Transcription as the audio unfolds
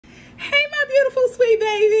sweet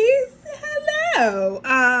babies.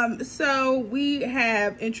 Hello. So we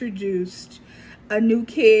have introduced a new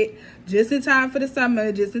kit just in time for the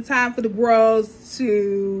summer, just in time for the girls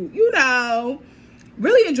to,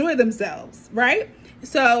 really enjoy themselves, right?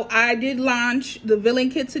 So I did launch the villain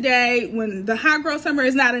kit today. When the hot girl summer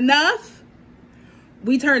is not enough,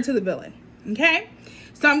 we turn to the villain, okay?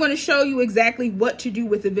 So I'm going to show you exactly what to do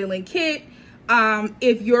with the villain kit.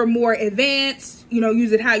 If you're more advanced,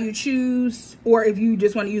 use it how you choose, or if you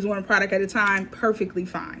just want to use one product at a time, perfectly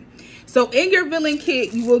fine. So in your villain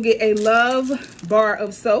kit, you will get a Love bar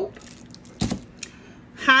of soap,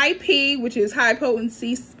 High P, which is high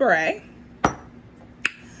potency spray,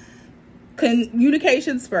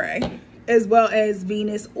 communication spray, as well as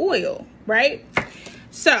Venus oil, right?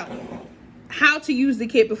 So how to use the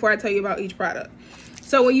kit before I tell you about each product.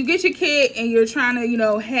 So when you get your kit and you're trying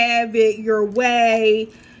to, have it your way,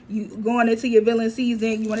 you going into your villain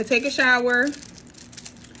season, you want to take a shower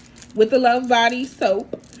with the Love Body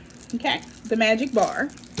soap, okay, the magic bar.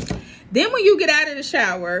 Then when you get out of the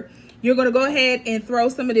shower, you're going to go ahead and throw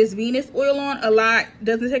some of this Venus oil on. A lot,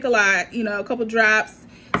 doesn't take a lot, a couple drops,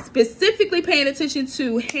 specifically paying attention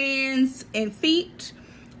to hands and feet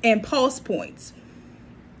and pulse points,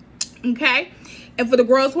 okay? And for the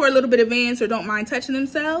girls who are a little bit advanced or don't mind touching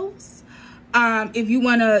themselves, if you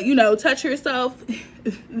want to, touch yourself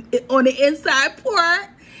on the inside part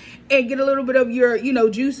and get a little bit of your,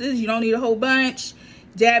 juices, you don't need a whole bunch,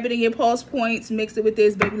 dab it in your pulse points, mix it with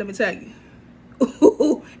this, baby, let me tell you,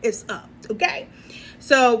 it's up, okay?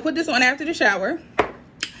 So put this on after the shower.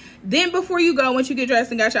 Then before you go, once you get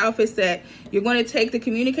dressed and got your outfit set, you're going to take the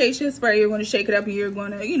communication spray, you're going to shake it up, and you're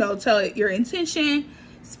going to, tell it your intention,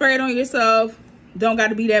 spray it on yourself. Don't got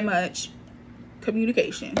to be that much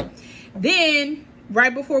communication. Then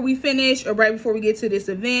right before we finish, or right before we get to this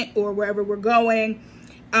event or wherever we're going,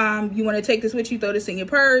 you want to take this with you, throw this in your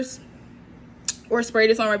purse, or spray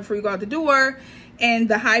this on right before you go out the door. And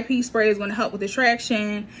the High P spray is going to help with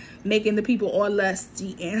attraction, making the people all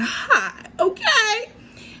lusty and hot, okay?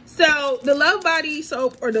 So the Love Body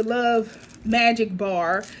soap, or the Love Magic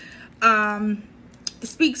Bar,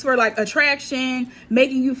 speaks for like attraction,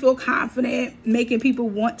 making you feel confident, making people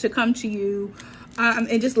want to come to you,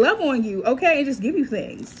 and just love on you, okay, and just give you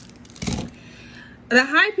things. The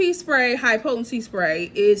High P spray, high potency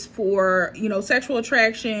spray, is for sexual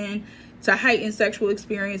attraction, to heighten sexual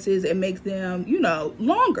experiences and make them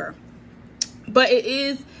longer. But it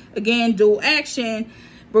is, again, dual action.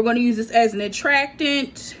 We're going to use this as an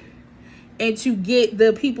attractant and to get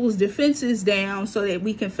the people's defenses down so that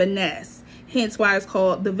we can finesse. Hence why it's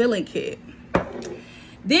called the villain kit.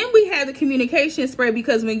 Then we have the communication spray,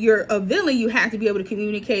 because when you're a villain, you have to be able to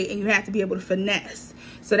communicate and you have to be able to finesse.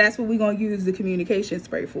 So that's what we're going to use the communication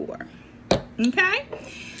spray for. Okay?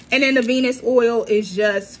 And then the Venus oil is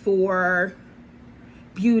just for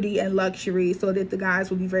beauty and luxury, so that the guys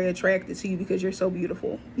will be very attracted to you because you're so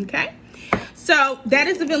beautiful. Okay? So that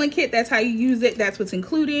is the villain kit. That's how you use it. That's what's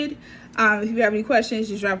included. If you have any questions,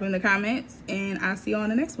 just drop them in the comments, and I'll see you on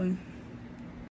the next one.